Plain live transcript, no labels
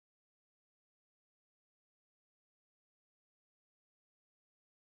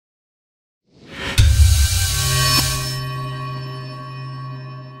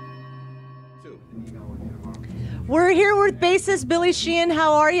We're here with bassist Billy Sheehan.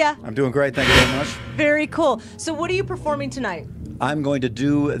 How are you? I'm doing great, thank you very much. Very cool. So what are you performing tonight? I'm going to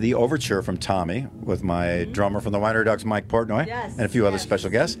do the overture from Tommy with my drummer from the Winery Dogs, Mike Portnoy, and a few other special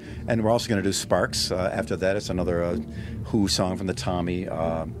guests. And we're also going to do Sparks. After that, it's another Who song from the Tommy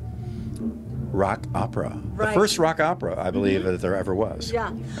rock opera. The first rock opera, I believe, that there ever was.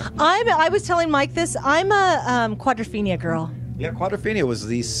 Yeah. I was telling Mike this. I'm a Quadrophenia girl. Yeah, Quadrophenia was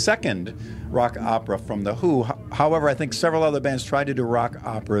the second rock opera from the Who. However, I think several other bands tried to do rock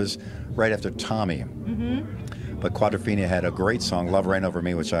operas right after Tommy. But Quadrophenia had a great song, Love Reign Over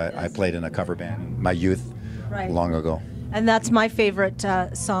Me, which I played in a cover band in my youth long ago. And that's my favorite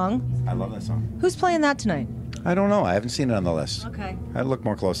song. I love that song. Who's playing that tonight? I don't know. I haven't seen it on the list. Okay. I'd look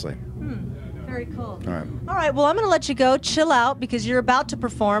more closely. Very cool. All right. All right, well, I'm going to let you go. Chill out because you're about to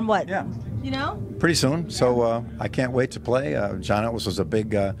perform what? Yeah. You know? Pretty soon. So I can't wait to play. John Entwistle was a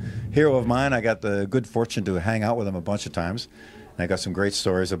big hero of mine. I got the good fortune to hang out with him a bunch of times. And I got some great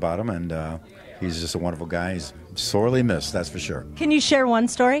stories about him. And he's just a wonderful guy. He's sorely missed, that's for sure. Can you share one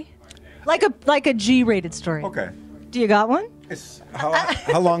story? Like a G-rated story. Okay. Do you got one? It's,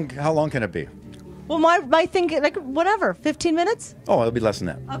 how long can it be? Well, my thing, like, whatever, 15 minutes? Oh, it'll be less than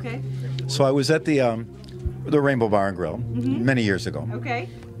that. Okay. So I was at the Rainbow Bar and Grill many years ago. Okay.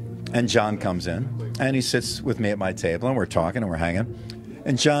 And John comes in, and he sits with me at my table, and we're talking and we're hanging.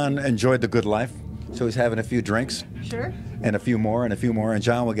 And John enjoyed the good life, so he's having a few drinks. Sure. And a few more, and a few more, and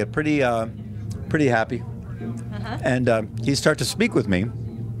John will get pretty happy. And he'd start to speak with me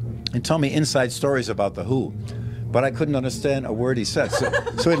and tell me inside stories about the Who. But I couldn't understand a word he said.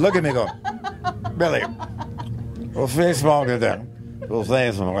 So he'd look at me and go, Billy, we'll say small to them. We'll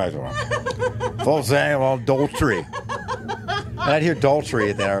say some right. Full saying all adultery. And I'd hear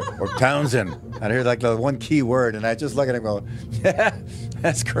adultery there, or Townsend. I'd hear like the one key word, and I'd just look at him and go, yeah,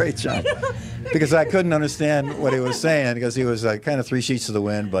 that's great, John. Because I couldn't understand what he was saying, because he was kind of three sheets to the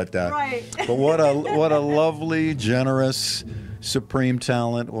wind. But what a lovely, generous, supreme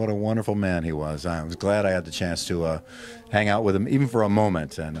talent. What a wonderful man he was. I was glad I had the chance to hang out with him, even for a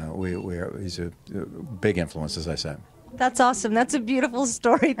moment. And he's a big influence, as I said. That's awesome. That's a beautiful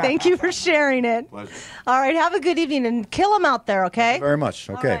story. Thank you for sharing it. Pleasure. All right, have a good evening and kill them out there, okay? Thank you very much.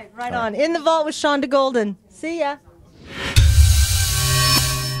 Okay. All right, right on. In the Vault with Shanda Golden. See ya.